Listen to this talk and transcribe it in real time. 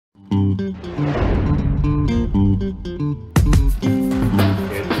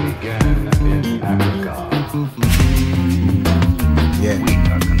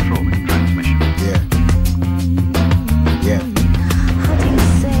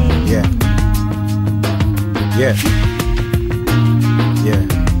Yeah. Yeah.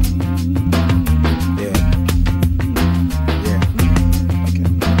 Yeah. Yeah.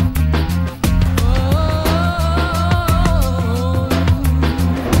 Okay.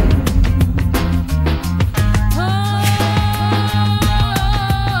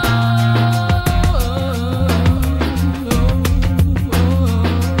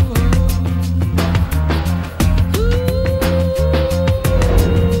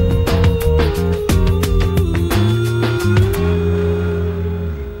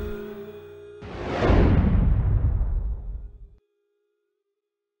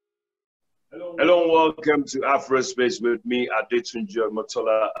 Hello and welcome to Afrospace with me, Adetunji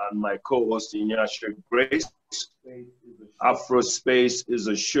Motola, and my co-host Inyasha Grace. Afrospace is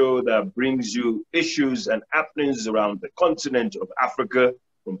a show that brings you issues and happenings around the continent of Africa,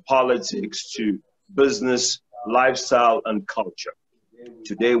 from politics to business, lifestyle, and culture.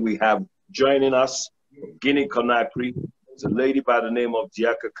 Today we have joining us from Guinea Conakry, is a lady by the name of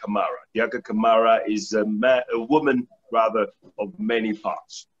Diaka Camara. Diaka Camara is a woman, rather, of many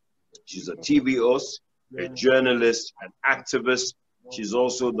parts. She's a TV host, a journalist, an activist. She's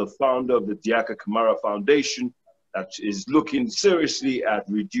also the founder of the Diaka Camara Foundation that is looking seriously at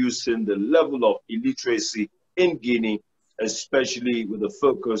reducing the level of illiteracy in Guinea, especially with a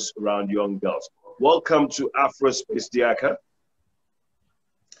focus around young girls. Welcome to Afrospace, Diaka.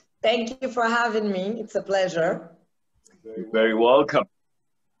 Thank you for having me. It's a pleasure. You're very welcome.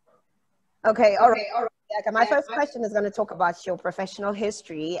 Okay, all right. My first question is going to talk about your professional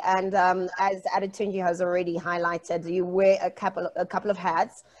history, and as Adetunji has already highlighted, you wear a couple of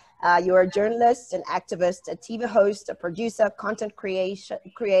hats. You're a journalist, an activist, a TV host, a producer, content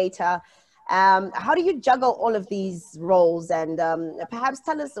creator. How do you juggle all of these roles? And perhaps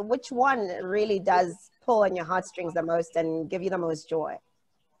tell us which one really does pull on your heartstrings the most and give you the most joy?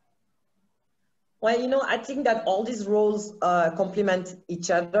 Well, you know, I think that all these roles complement each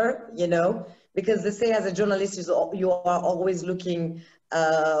other, you know, because they say as a journalist, you are always looking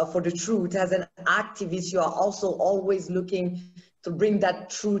for the truth. As an activist, you are also always looking to bring that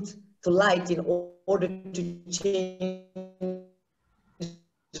truth to light in order to change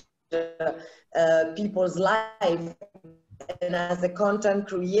people's life. And as a content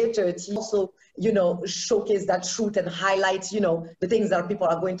creator, it's also, you know, showcase that truth and highlight, you know, the things that people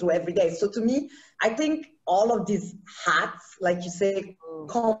are going through every day. So to me, I think all of these hats, like you say,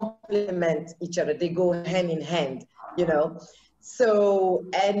 complement each other. They go hand in hand, you know. So,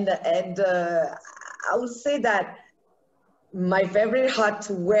 and I would say that my favorite hat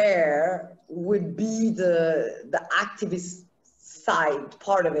to wear would be the activist side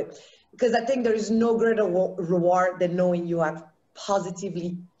part of it. Because I think there is no greater reward than knowing you have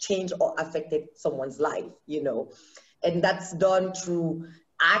positively changed or affected someone's life, you know. And that's done through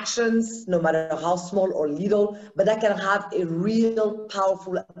actions, no matter how small or little, but that can have a real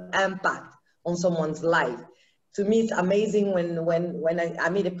powerful impact on someone's life. To me, it's amazing when I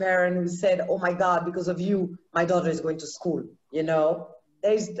meet a parent who said, oh my God, because of you, my daughter is going to school, you know.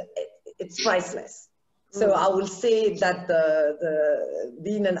 It's priceless. So I will say that the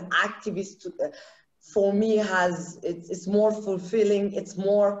being an activist for me it's more fulfilling, it's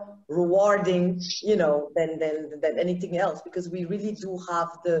more rewarding, you know, than anything else, because we really do have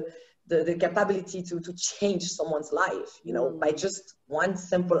the capability to change someone's life, you know, by just one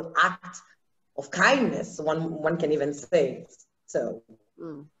simple act of kindness, one can even say. So.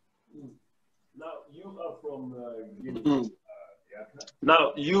 Now you are from Guinea.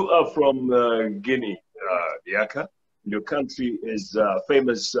 Now you are from Guinea, Diaka. Your country is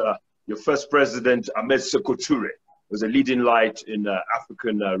famous. Your first president, Ahmed Sékou Touré, was a leading light in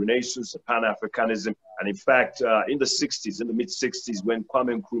African Renaissance, Pan-Africanism. And in fact, in the 60s, in the mid-60s, when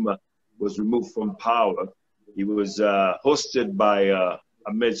Kwame Nkrumah was removed from power, he was hosted by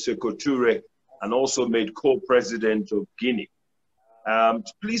Ahmed Sékou Touré and also made co-president of Guinea.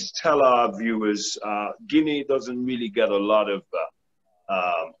 Please tell our viewers, Guinea doesn't really get a lot of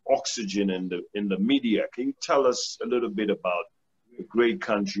oxygen in the media. Can you tell us a little bit about the great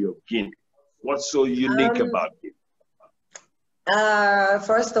country of Guinea? What's so unique about Guinea?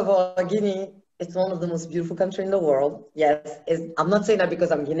 First of all, Guinea, it's one of the most beautiful countries in the world. Yes, I'm not saying that because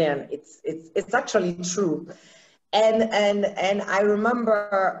I'm Guinean. It's actually true. And I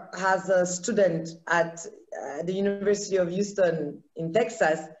remember as a student at the University of Houston in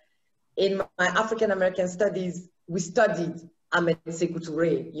Texas, in my African American studies, we studied Ahmed Sékou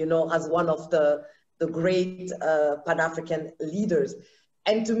Touré, you know, as one of the great Pan-African leaders.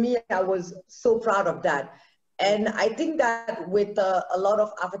 And to me, I was so proud of that. And I think that with a lot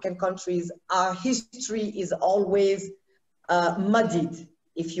of African countries, our history is always muddied,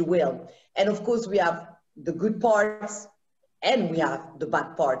 if you will. And of course, we have the good parts and we have the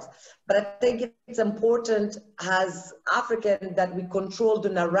bad parts. But I think it's important as African that we control the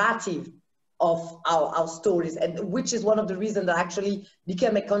narrative of our stories, and which is one of the reasons that I actually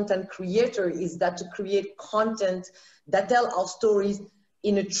became a content creator, is that to create content that tell our stories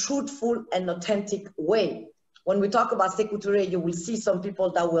in a truthful and authentic way. When we talk about Sekou Touré, you will see some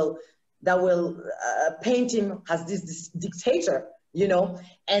people that will paint him as this dictator, you know,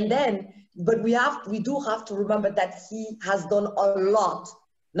 and then, but we do have to remember that he has done a lot,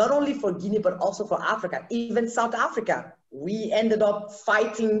 not only for Guinea, but also for Africa, even South Africa. We ended up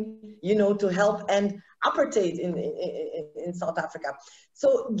fighting, you know, to help end apartheid in South Africa.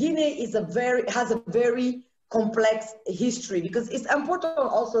 So Guinea is has a very complex history, because it's important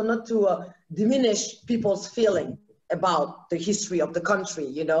also not to diminish people's feeling about the history of the country,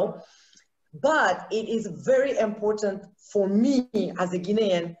 you know. But it is very important for me as a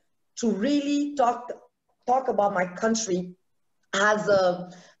Guinean to really talk about my country as a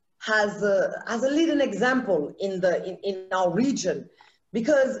leading example in our region,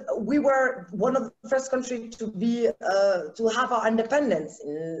 because we were one of the first countries to be to have our independence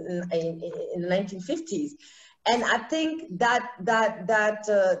in the 1950s, and I think that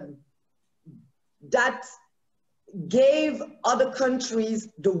gave other countries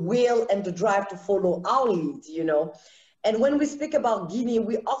the will and the drive to follow our lead, you know. And when we speak about Guinea,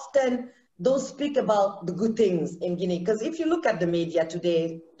 we often don't speak about the good things in Guinea, because if you look at the media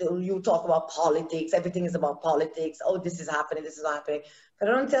today, you talk about politics, everything is about politics. Oh, this is happening, this is not happening. But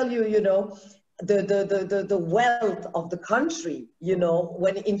I don't tell you, you know, the wealth of the country, you know,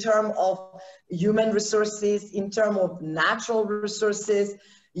 when in terms of human resources, in terms of natural resources,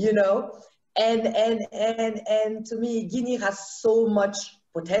 you know, and to me, Guinea has so much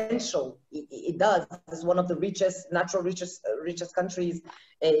potential. It does. It's one of the richest countries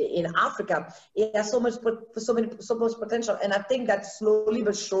in Africa. It has so much potential, and I think that slowly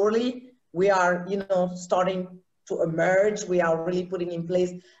but surely we are, you know, starting to emerge. We are really putting in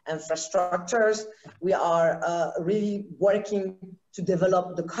place infrastructures. We are really working to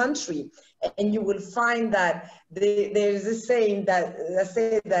develop the country, and you will find that there is a saying that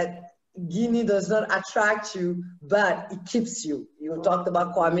Guinea does not attract you, but it keeps you. You talked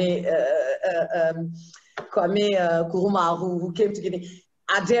about Kwame Nkrumah, who came to Guinea.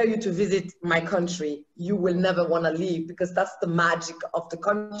 I dare you to visit my country. You will never want to leave, because that's the magic of the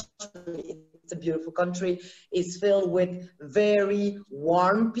country. It's a beautiful country. It's filled with very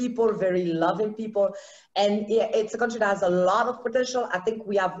warm people, very loving people. And it's a country that has a lot of potential. I think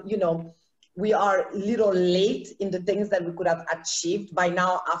we have, you know, we are a little late in the things that we could have achieved by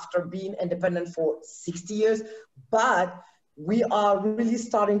now after being independent for 60 years, but we are really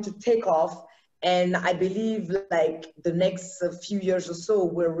starting to take off. And I believe like the next few years or so,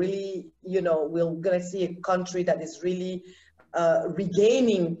 we're really, you know, we're gonna see a country that is really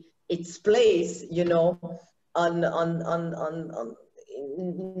regaining its place, you know, in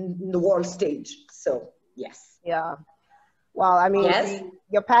the world stage. So yes. Yeah. Well, I mean, yes,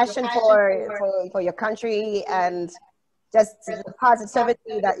 your passion for your country and just the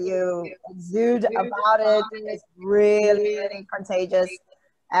positivity that you exude about it is really, really contagious.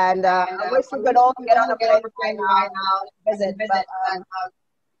 And I wish we could all get on a plane right now, visit. But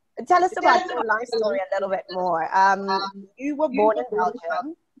tell us about your life story a little bit more. You were born in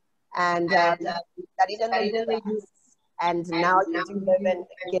Belgium and studied in the US, and now you do live in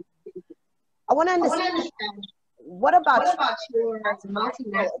Guinea. I want to understand. What about your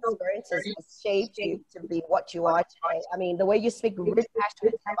multiple experiences has shaped you to be what you are today? I mean, the way you speak really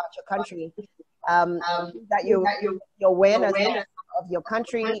passionate about your country, that your awareness of your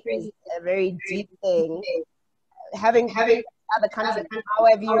country is a very deep thing. Having other countries, how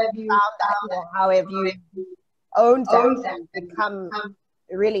have you found that, or how have you owned that and become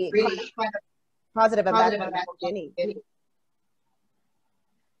really quite a positive ambassador for Guinea?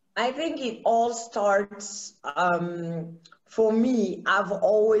 I think it all starts, for me, I've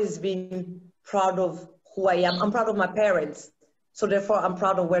always been proud of who I am. I'm proud of my parents. So therefore, I'm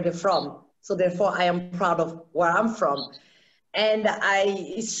proud of where they're from. So therefore, I am proud of where I'm from. And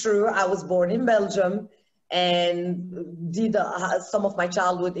it's true, I was born in Belgium and did some of my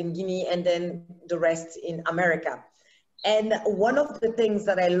childhood in Guinea and then the rest in America. And one of the things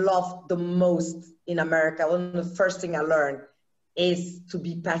that I love the most in America, one of the first things I learned, is to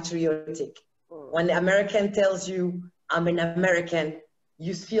be patriotic. When the American tells you, I'm an American,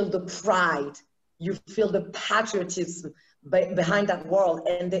 you feel the pride, you feel the patriotism behind that word,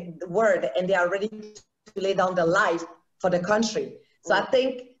 and they are ready to lay down their life for the country. So I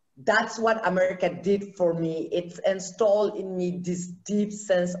think that's what America did for me. It's installed in me this deep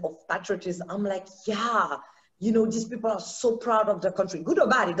sense of patriotism. I'm like, yeah, you know, these people are so proud of their country, good or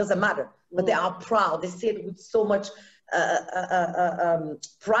bad, it doesn't matter, but they are proud. They say it with so much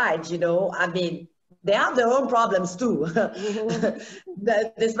pride, you know. I mean, they have their own problems too.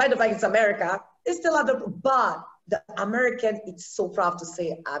 Despite the fact it's America, they still have but the American, it's so proud to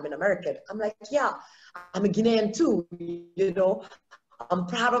say, I'm an American. I'm like, yeah, I'm a Guinean too, you know. I'm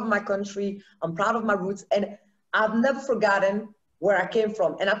proud of my country. I'm proud of my roots. And I've never forgotten where I came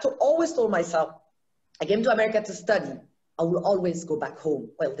from. And I always told myself, I came to America to study. I will always go back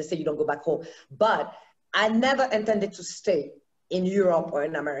home. Well, they say you don't go back home. But I never intended to stay in Europe or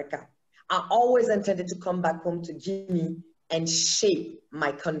in America. I always intended to come back home to Guinea and shape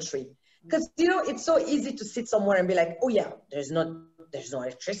my country. Because, you know, it's so easy to sit somewhere and be like, oh yeah, there's no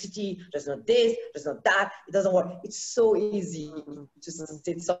electricity, there's no this, there's no that, it doesn't work. It's so easy to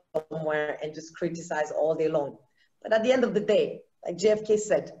sit somewhere and just criticize all day long. But at the end of the day, like JFK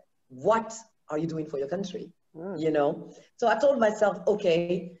said, what are you doing for your country? You know? So I told myself,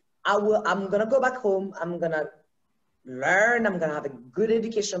 okay, I'm gonna go back home, I'm gonna learn, I'm gonna have a good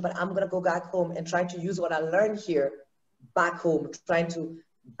education, but I'm gonna go back home and try to use what I learned here back home, trying to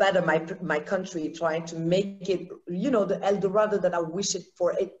better my country, trying to make it, you know, the El Dorado that I wish it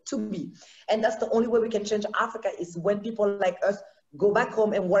for it to be. And that's the only way we can change Africa, is when people like us go back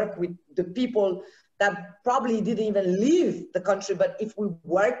home and work with the people that probably didn't even leave the country. But if we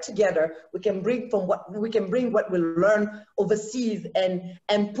work together, we can bring what we learn overseas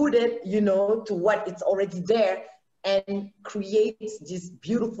and put it, you know, to what it's already there, and create these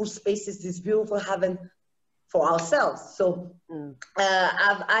beautiful spaces, this beautiful heaven for ourselves. So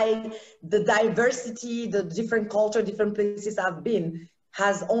the diversity, the different culture, different places I've been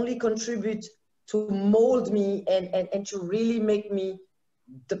has only contributed to mold me and to really make me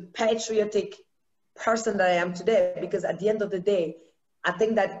the patriotic person that I am today. Because at the end of the day, I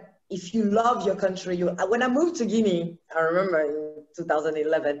think that if you love your country, when I moved to Guinea, I remember in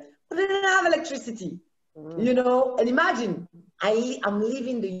 2011, we didn't have electricity, you know, and imagine, I'm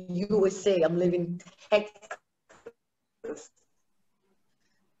leaving the USA, I'm leaving Texas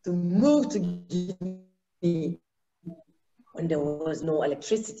to move to Guinea when there was no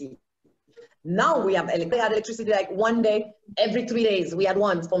electricity. Now we have electricity like one day every 3 days. We had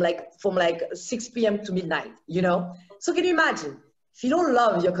one from like 6 p.m. to midnight, you know? So can you imagine, if you don't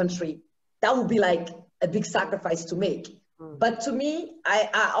love your country, that would be like a big sacrifice to make. But to me,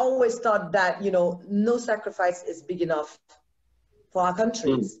 I always thought that, you know, no sacrifice is big enough for our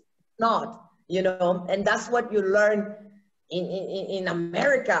countries. Not, you know, and that's what you learn in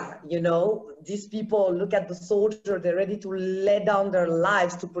America, you know. These people, look at the soldier, they're ready to lay down their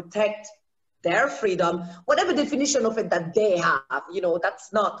lives to protect their freedom, whatever definition of it that they have, you know,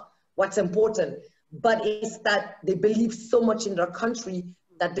 that's not what's important. But it's that they believe so much in their country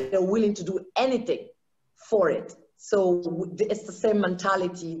that they're willing to do anything for it. So it's the same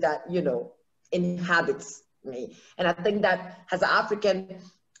mentality that, you know, inhabits me. And I think that as an African,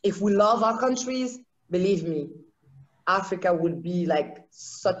 if we love our countries, believe me, Africa would be like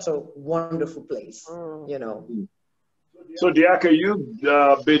such a wonderful place, you know. So Diaka, you've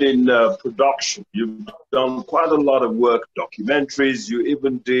been in production. You've done quite a lot of work, documentaries. You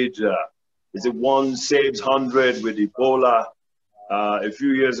even did, is it One Saves 100 with Ebola? A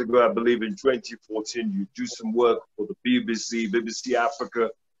few years ago, I believe in 2014, you do some work for the BBC Africa,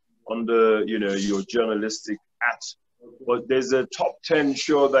 under, you know, your journalistic hat. But there's a top 10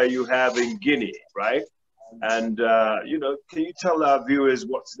 show that you have in Guinea, right? And, you know, can you tell our viewers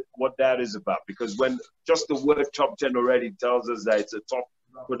what that is about? Because when just the word top 10 already tells us that it's a top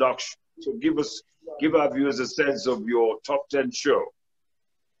production. So give our viewers a sense of your top 10 show.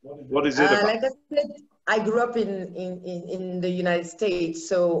 What is it about? Like I said, I grew up in the United States,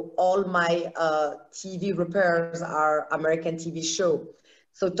 so all my TV repairs are American TV show.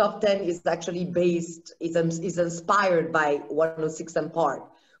 So top 10 is actually based, is inspired by 106 and Park,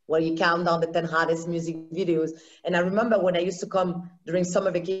 where you count down the 10 hottest music videos. And I remember when I used to come during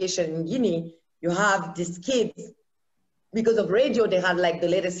summer vacation in Guinea, you have these kids, because of radio, they had like the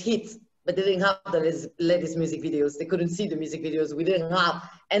latest hits, but they didn't have the latest music videos. They couldn't see the music videos. We didn't have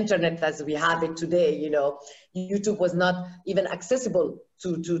internet as we have it today, you know. YouTube was not even accessible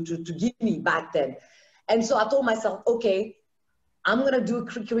to Guinea back then. And so I told myself, okay, I'm gonna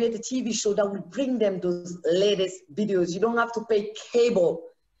create a TV show that will bring them those latest videos. You don't have to pay cable,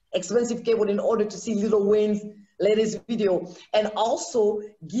 expensive cable, in order to see Lil Wayne's latest video. And also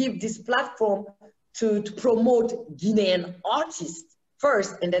give this platform to promote Guinean artists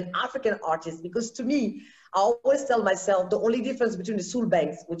first, and then African artists. Because to me, I always tell myself the only difference between the Soul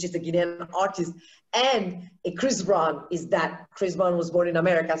Banks, which is a Guinean artist, and a Chris Brown is that Chris Brown was born in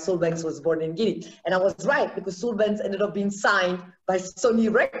America, Soul Banks was born in Guinea. And I was right, because Soul Banks ended up being signed by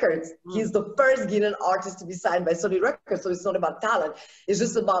Sony Records. He's the first Guinean artist to be signed by Sony Records, so it's not about talent, it's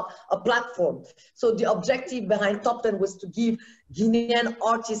just about a platform. So the objective behind Top 10 was to give Guinean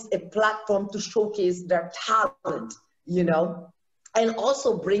artists a platform to showcase their talent, you know, and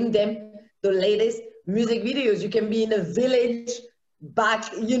also bring them the latest music videos. You can be in a village back,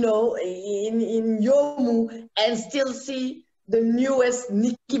 you know, in Yomu and still see the newest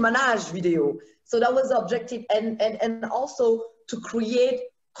Nicki Minaj video. So that was the objective, and also to create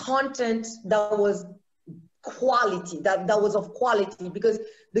content that was quality, that was of quality, because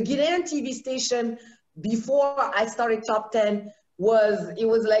the Guinean TV station before I started Top 10 it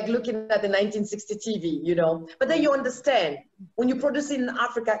was like looking at the 1960 TV, you know. But then you understand, when you produce it in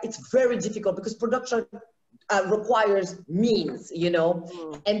Africa, it's very difficult because production requires means, you know,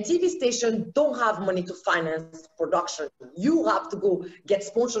 and TV stations don't have money to finance production. You have to go get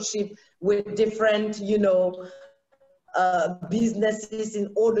sponsorship with different, you know, businesses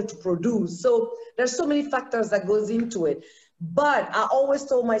in order to produce. So there's so many factors that goes into it. But I always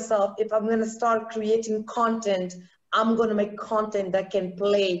told myself, if I'm gonna start creating content, I'm gonna make content that can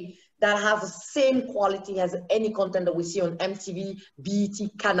play, that has the same quality as any content that we see on MTV, BET,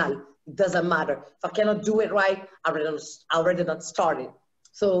 Canal. It doesn't matter. If I cannot do it right, I already not started.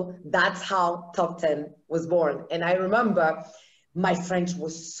 So that's how Top 10 was born. And I remember my French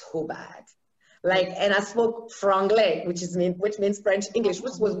was so bad. Like, and I spoke franglais, which means French English,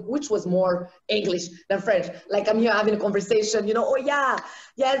 which was more English than French. Like, I'm here having a conversation, you know, oh yeah,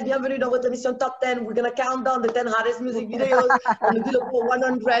 yes, bienvenue dans votre émission Top 10. We're gonna count down the 10 hardest music videos on the Billboard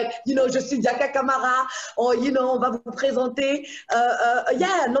 100. You know, je suis Diaka Camara, or you know, on va vous présenter.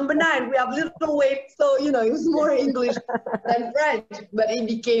 Yeah, number 9, we have little weight. So you know, it was more English than French, but it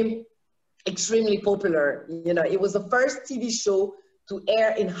became extremely popular. You know, it was the first TV show to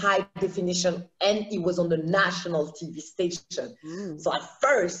air in high definition, and it was on the national TV station. So at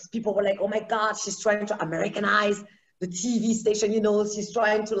first, people were like, oh my God, she's trying to Americanize the TV station, you know, she's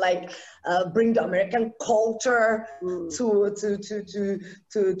trying to like bring the American culture to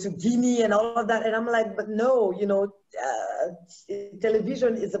Guinea and all of that. And I'm like, but no, you know,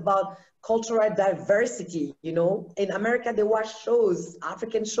 television is about cultural diversity, you know. In America, they watch shows,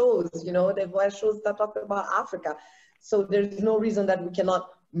 African shows, you know, they watch shows that talk about Africa. So there's no reason that we cannot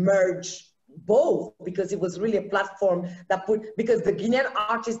merge both, because it was really a platform that because the Guinean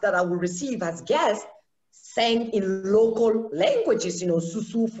artists that I will receive as guests sang in local languages, you know,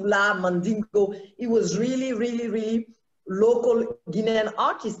 Susu, Fula, Mandingo. It was really, really, really local Guinean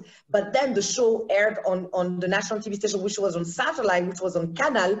artists. But then the show aired on the national TV station, which was on satellite, which was on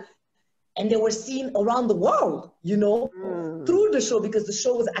Canal, and they were seen around the world, you know, through the show, because the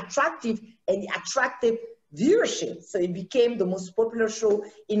show was attractive and attractive viewership. So it became the most popular show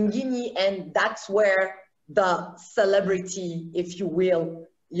in Guinea, and that's where the celebrity, if you will,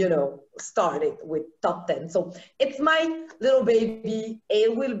 you know, started with Top 10. So it's my little baby.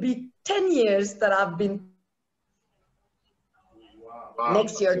 It will be 10 years that I've been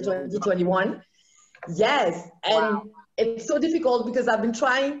next year, 2021. Yes, and it's so difficult because I've been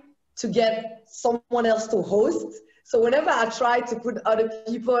trying to get someone else to host. So whenever I try to put other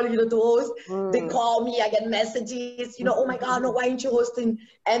people, you know, to host, they call me, I get messages, you know, oh my God, no, why aren't you hosting?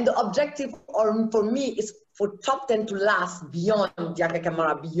 And the objective for me is for Top 10 to last beyond Diaka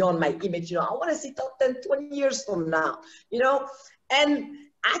Camara, beyond my image. You know, I want to see Top 10 20 years from now, you know, and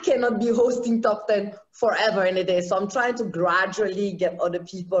I cannot be hosting Top 10 forever in a day. So I'm trying to gradually get other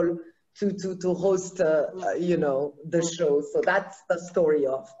people to host, you know, the show. So that's the story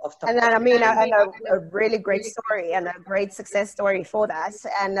of Top 10. And then, I mean, a really great story and a great success story for that.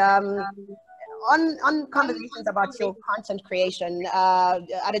 And on conversations about your content creation,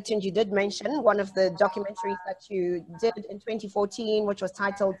 Adetunji did mention one of the documentaries that you did in 2014, which was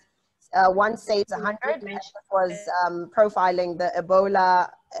titled One Saves 100, and was profiling the Ebola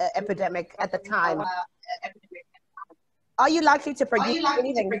epidemic at the time. Are you likely to produce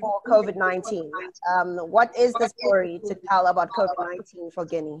anything for COVID-19? What is the story to tell about COVID-19 for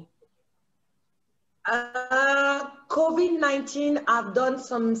Guinea? COVID-19, I've done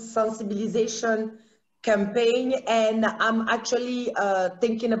some sensibilization campaign, and I'm actually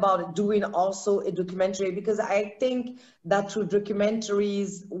thinking about doing also a documentary, because I think that through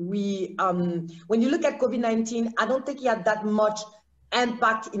documentaries, we, when you look at COVID-19, I don't think it had that much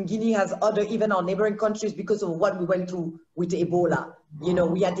impact in Guinea as other, even our neighboring countries, because of what we went through with Ebola. You know,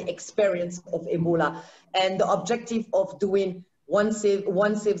 we had the experience of Ebola, and the objective of doing One Saves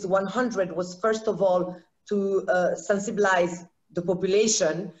 100 was, first of all, sensibilize the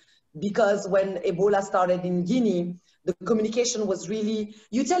population, because when Ebola started in Guinea, the communication was really,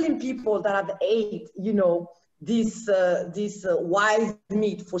 you telling people that have ate, you know, this wild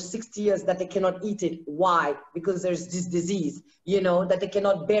meat for 60 years that they cannot eat it. Why? Because there's this disease, you know, that they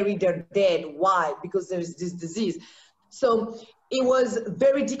cannot bury their dead. Why? Because there's this disease. So it was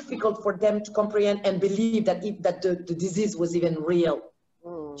very difficult for them to comprehend and believe that the disease was even real.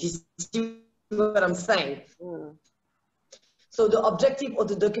 Do you see what I'm saying? So the objective of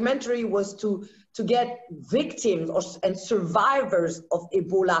the documentary was to get victims and survivors of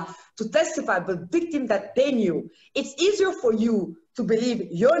Ebola to testify, but victims that they knew. It's easier for you to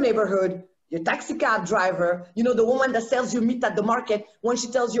believe your neighborhood, your taxi cab driver, you know, the woman that sells you meat at the market, when she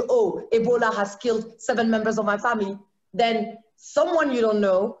tells you, oh, Ebola has killed 7 members of my family, than someone you don't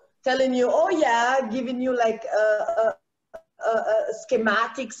know telling you, oh yeah, giving you like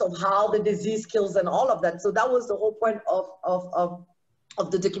schematics of how the disease kills and all of that. So that was the whole point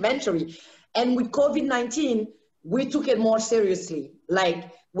of the documentary. And with COVID-19, we took it more seriously.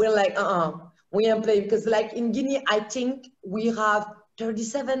 Like, we're like, we ain't playing. Because like in Guinea, I think we have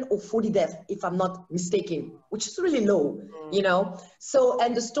 37 or 40 deaths, if I'm not mistaken, which is really low, you know? So,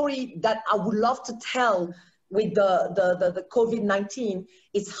 and the story that I would love to tell with the COVID-19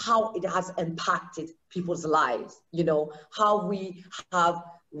 is how it has impacted people's lives, you know, how we have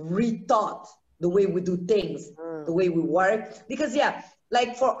rethought the way we do things, the way we work. Because yeah,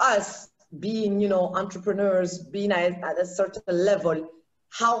 like for us being, you know, entrepreneurs, being at a certain level,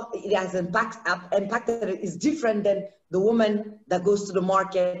 how it has impacted it is different than the woman that goes to the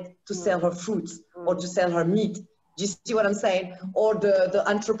market to sell her fruits or to sell her meat. Do you see what I'm saying? Or the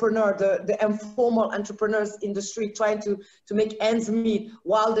entrepreneur, the informal entrepreneurs in the street trying to make ends meet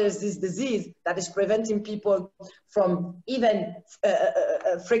while there's this disease that is preventing people from even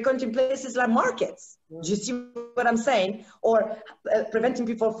frequenting places like markets. Do you see what I'm saying? Or preventing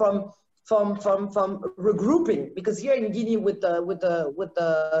people from regrouping, because here in Guinea with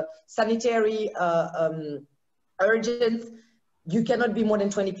the sanitary urgence, you cannot be more than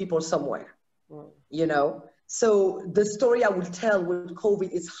 20 people somewhere, you know? So the story I will tell with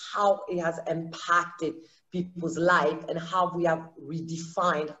COVID is how it has impacted people's life and how we have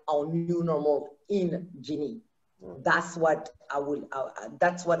redefined our new normal in Guinea. That's what I would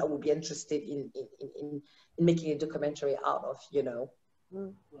be interested in making a documentary out of, you know.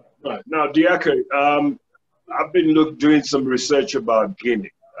 Right. Now, Diaka, I've been doing some research about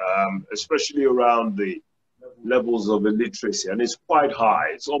Guinea, especially around the levels of illiteracy, and it's quite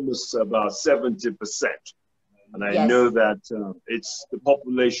high. It's almost about 70%. And I know that it's the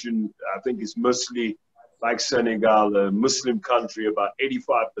population, I think it's mostly like Senegal, a Muslim country, about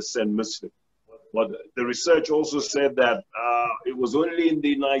 85% Muslim. But the research also said that it was only in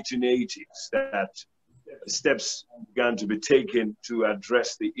the 1980s that steps began to be taken to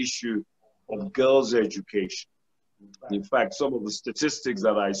address the issue of girls' education. In fact, some of the statistics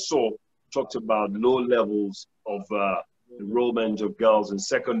that I saw talked about low levels of enrollment of girls in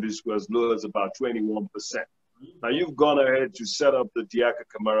secondary school as low as about 21%. Now, you've gone ahead to set up the Diaka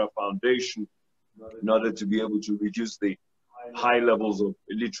Camara Foundation in order to be able to reduce the high levels of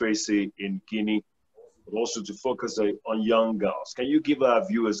illiteracy in Guinea, but also to focus on young girls. Can you give our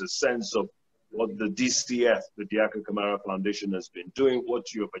viewers a sense of what the DCF, the Diaka Camara Foundation, has been doing,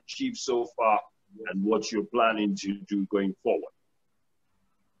 what you have achieved so far, and what you're planning to do going forward?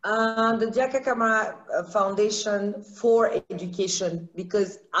 The Diaka Camara Foundation for education,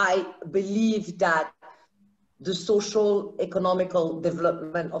 because I believe that the social, economical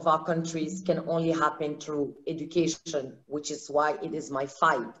development of our countries can only happen through education, which is why it is my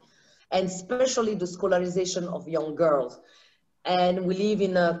fight, and especially the scholarization of young girls. And we live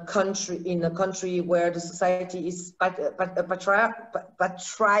in a country where the society is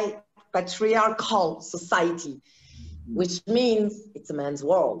patriarchal society, which means it's a man's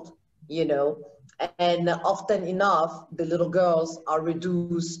world, you know. And often enough, the little girls are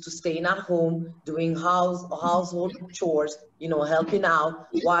reduced to staying at home, doing household chores, you know, helping out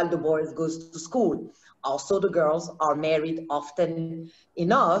while the boys goes to school. Also, the girls are married often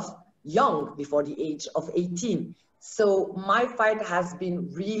enough young, before the age of 18. So my fight has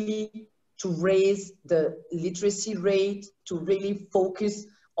been really to raise the literacy rate, to really focus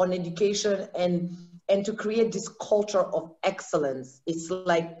on education and to create this culture of excellence. It's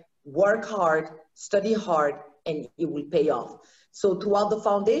like work hard, study hard, and it will pay off. So throughout the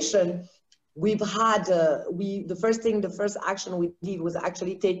foundation, we've had, the first action we did was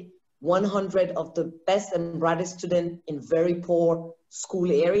actually take 100 of the best and brightest students in very poor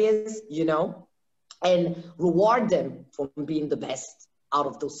school areas, you know, and reward them for being the best out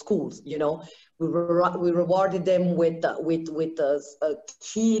of those schools, you know. We rewarded them with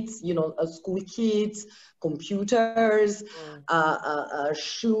kits, you know, school kits, computers,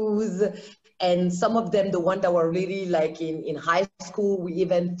 shoes, and some of them, the ones that were really like in high school, we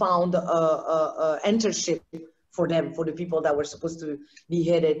even found a internship for them, for the people that were supposed to be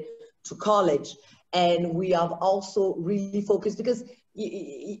headed to college. And we have also really focused, because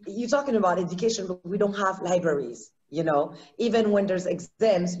you're talking about education, but we don't have libraries. You know, even when there's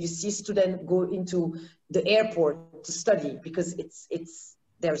exams, you see students go into the airport to study because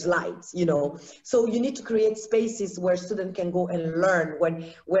there's lights, you know. So you need to create spaces where students can go and learn,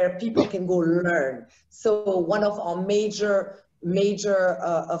 where people can go learn. So one of our major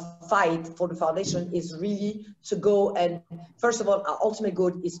fight for the foundation is really to go and, first of all, our ultimate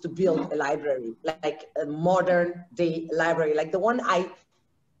goal is to build a library, like a modern day library, like the one I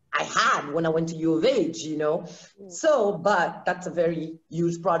had when I went to U of H, you know. So, but that's a very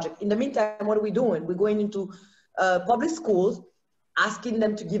huge project. In the meantime, what are we doing? We're going into public schools, asking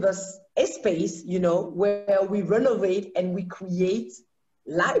them to give us a space, you know, where we renovate and we create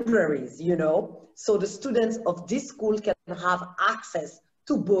libraries, you know, so the students of this school can have access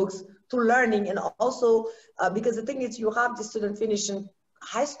to books, to learning, and also, because the thing is, you have the student finishing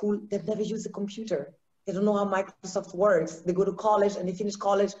high school, they've never used a computer. They don't know how Microsoft works. They go to college and they finish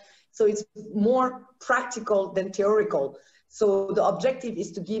college. So it's more practical than theoretical. So the objective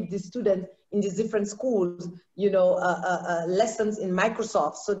is to give the students in these different schools, you know, lessons in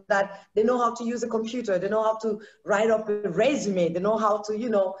Microsoft, so that they know how to use a computer. They know how to write up a resume. They know how to, you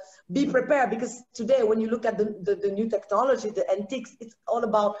know, be prepared. Because today, when you look at the new technology, the antiques, it's all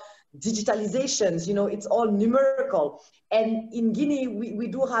about digitalizations, you know, it's all numerical. And in Guinea, we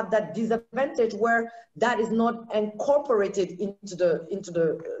do have that disadvantage where that is not incorporated into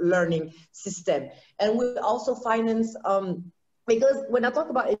the learning system. And we also finance, because when I talk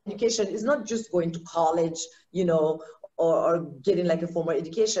about education, it's not just going to college, you know, or getting like a formal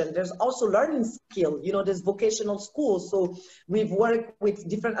education. There's also learning skill, you know, there's vocational schools. So we've worked with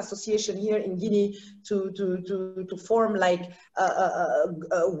different associations here in Guinea to form like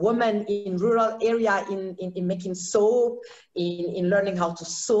women in rural area in making soap, in learning how to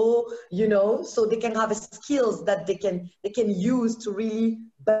sew, you know, so they can have skills that they can use to really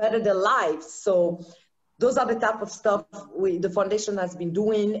better their lives. So those are the type of stuff the foundation has been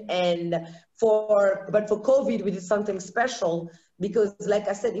doing. And but for COVID, we did something special, because like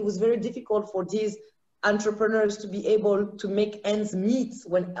I said, it was very difficult for these entrepreneurs to be able to make ends meet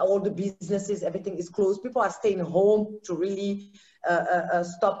when all the businesses, everything is closed. People are staying home to really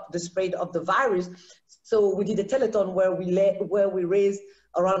stop the spread of the virus. So we did a telethon where we raised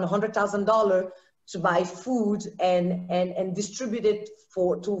around $100,000 to buy food and distribute it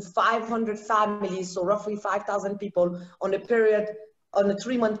to 500 families, so roughly 5,000 people on a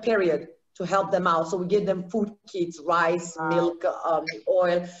 3-month period, to help them out. So we give them food kits, rice, milk,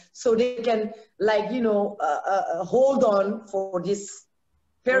 oil, so they can, like, you know, hold on for this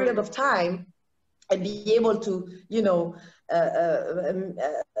period of time and be able to, you know,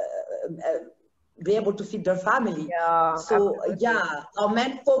 be able to feed their family. Yeah, so absolutely. yeah, our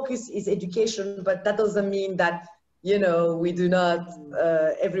main focus is education, but that doesn't mean that, you know, we do not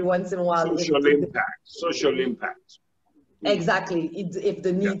every once in a while. Social impact. Exactly, if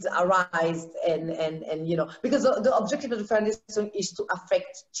the needs arise, and you know, because the objective of the foundation is to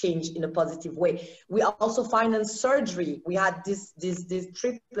affect change in a positive way. We also finance surgery. We had these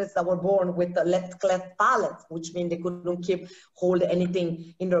triplets that were born with the left cleft palate, which means they couldn't hold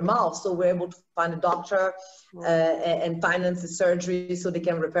anything in their mouth. So we're able to find a doctor and finance the surgery so they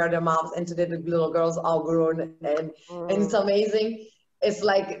can repair their mouths. And today the little girls are grown, and it's amazing. It's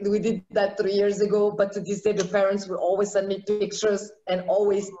like we did that 3 years ago, but to this day, the parents will always send me pictures and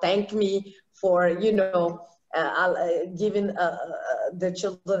always thank me for, you know, giving their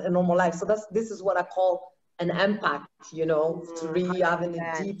children a normal life. So this is what I call an impact, you know, to really having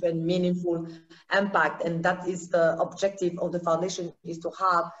a deep and meaningful impact. And that is the objective of the foundation, is to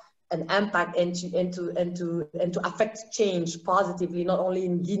have an impact and to affect change positively, not only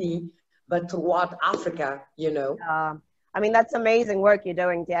in Guinea, but throughout Africa, you know. I mean, that's amazing work you're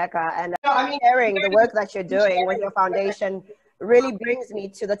doing, Diaka. And sharing the work that you're doing with your foundation really brings me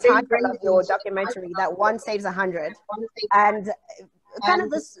to the title of your documentary, that One Saves 100. And kind of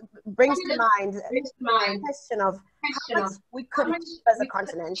this brings to mind the question of how much we could achieve as a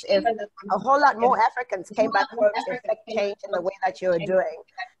continent if a whole lot more Africans came back home to affect change in the way that you're doing.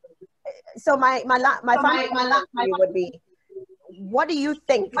 So my final question to you would be, what do you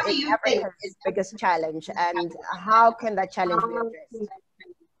think is Africa's biggest challenge, and how can that challenge be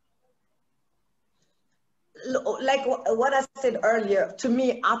addressed? like what I said earlier, to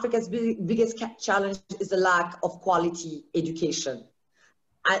me, Africa's biggest challenge is the lack of quality education.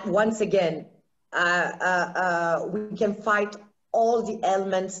 Once again, we can fight all the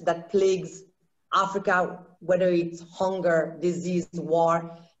elements that plagues Africa, whether it's hunger, disease,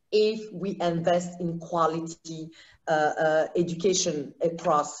 war, if we invest in quality education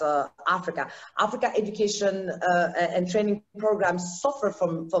across Africa. Africa education and training programs suffer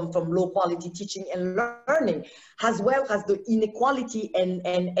from low quality teaching and learning, as well as the inequality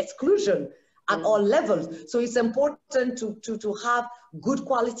and exclusion at all levels. So it's important to have good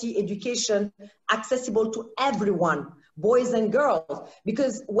quality education accessible to everyone, boys and girls,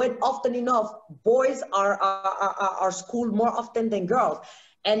 because when often enough, boys are schooled more often than girls.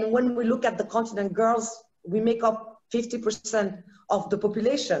 And when we look at the continent, girls, we make up 50% of the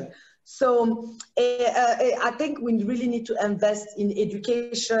population. So I think we really need to invest in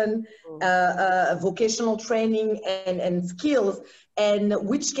education, vocational training and skills, and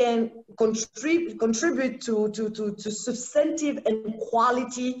which can contribute to substantive and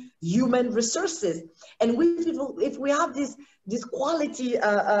quality human resources. And if we have this quality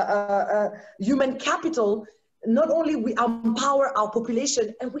human capital, not only we empower our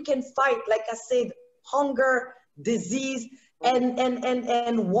population and we can fight, like I said, hunger, disease,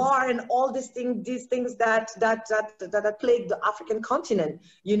 and war and all these things that plague the African continent.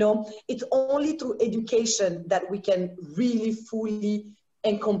 You know, it's only through education that we can really fully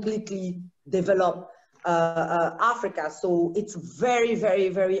and completely develop Africa. So it's very, very,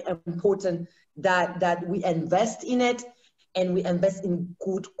 very important that we invest in it, and we invest in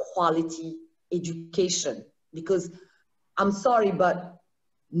good quality education, because I'm sorry, but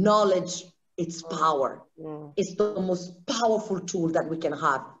knowledge, it's power. It's the most powerful tool that we can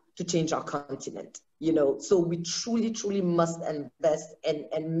have to change our continent, you know. So we truly, truly must invest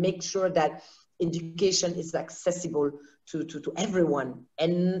and make sure that education is accessible to everyone.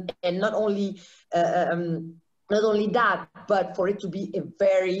 And not only that, but for it to be a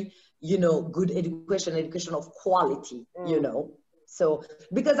very, you know, good education of quality, you know. So,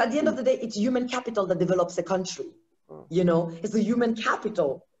 because at the end of the day, it's human capital that develops a country, you know. It's the human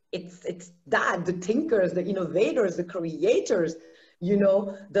capital. It's that, the thinkers, the innovators, the creators, you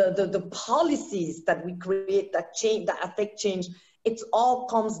know, the policies that we create that change, that affect change. It all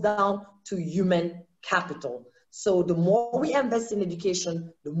comes down to human capital. So the more we invest in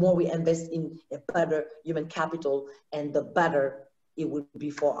education, the more we invest in a better human capital, and the better it would be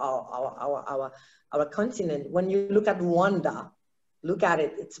for our continent. When you look at Rwanda, look at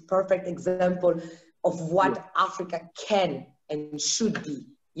it. It's a perfect example of what Africa can and should be.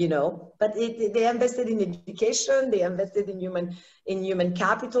 You know, but they invested in education, they invested in human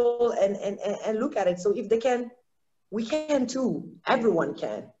capital, and look at it. So if they can, we can too. Everyone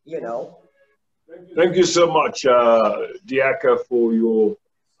can, you know. Thank you so much, Diaka, for your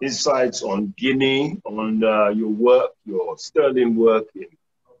insights on Guinea, on your work, your sterling work in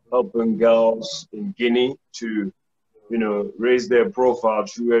helping girls in Guinea to, you know, raise their profile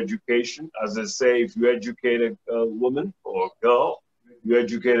through education. As I say, if you educate a woman or a girl, you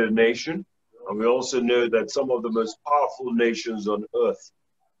educate a nation. And we also know that some of the most powerful nations on earth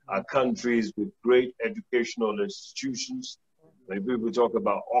are countries with great educational institutions. Like people talk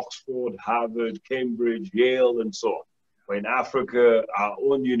about Oxford, Harvard, Cambridge, Yale, and so on. But in Africa, our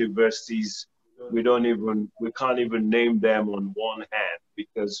own universities, we can't even name them on one hand,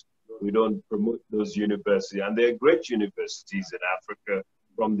 because we don't promote those universities. And they're great universities in Africa,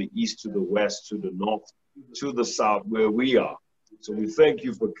 from the east to the west, to the north, to the south, where we are. So we thank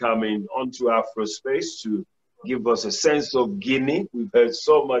you for coming onto Afrospace to give us a sense of Guinea. We've heard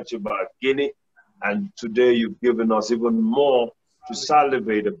so much about Guinea, and today you've given us even more to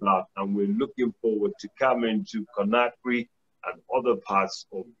salivate about, and we're looking forward to coming to Conakry and other parts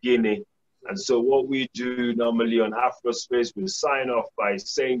of Guinea. And so what we do normally on Afrospace, we sign off by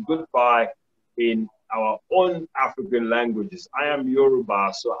saying goodbye in our own African languages. I am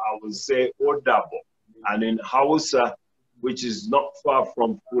Yoruba, so I will say Odabo, and in Hausa, which is not far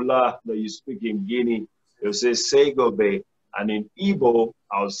from Fula that you speak in Guinea, you'll say Segobe, and in Igbo,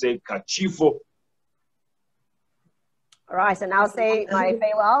 I'll say Kachifo. All right, and I'll say my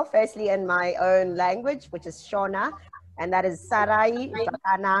farewell, firstly in my own language, which is Shona, and that is Sarai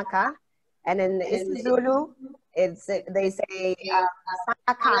Zakanaka. And in isiZulu, they say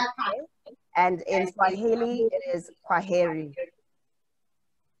Sakake, and in Swahili, it is Kwaheri.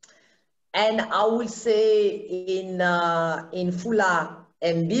 And I will say in Fula,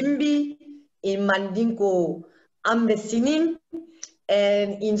 Mbimbi, in Mandinko, Ambesinin,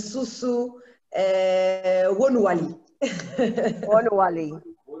 and in Susu, Wonuwali. Wonuwali.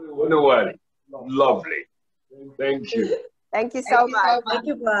 Wonuwali. Lovely. Thank you. Thank you so much. Thank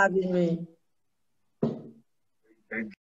you for having me.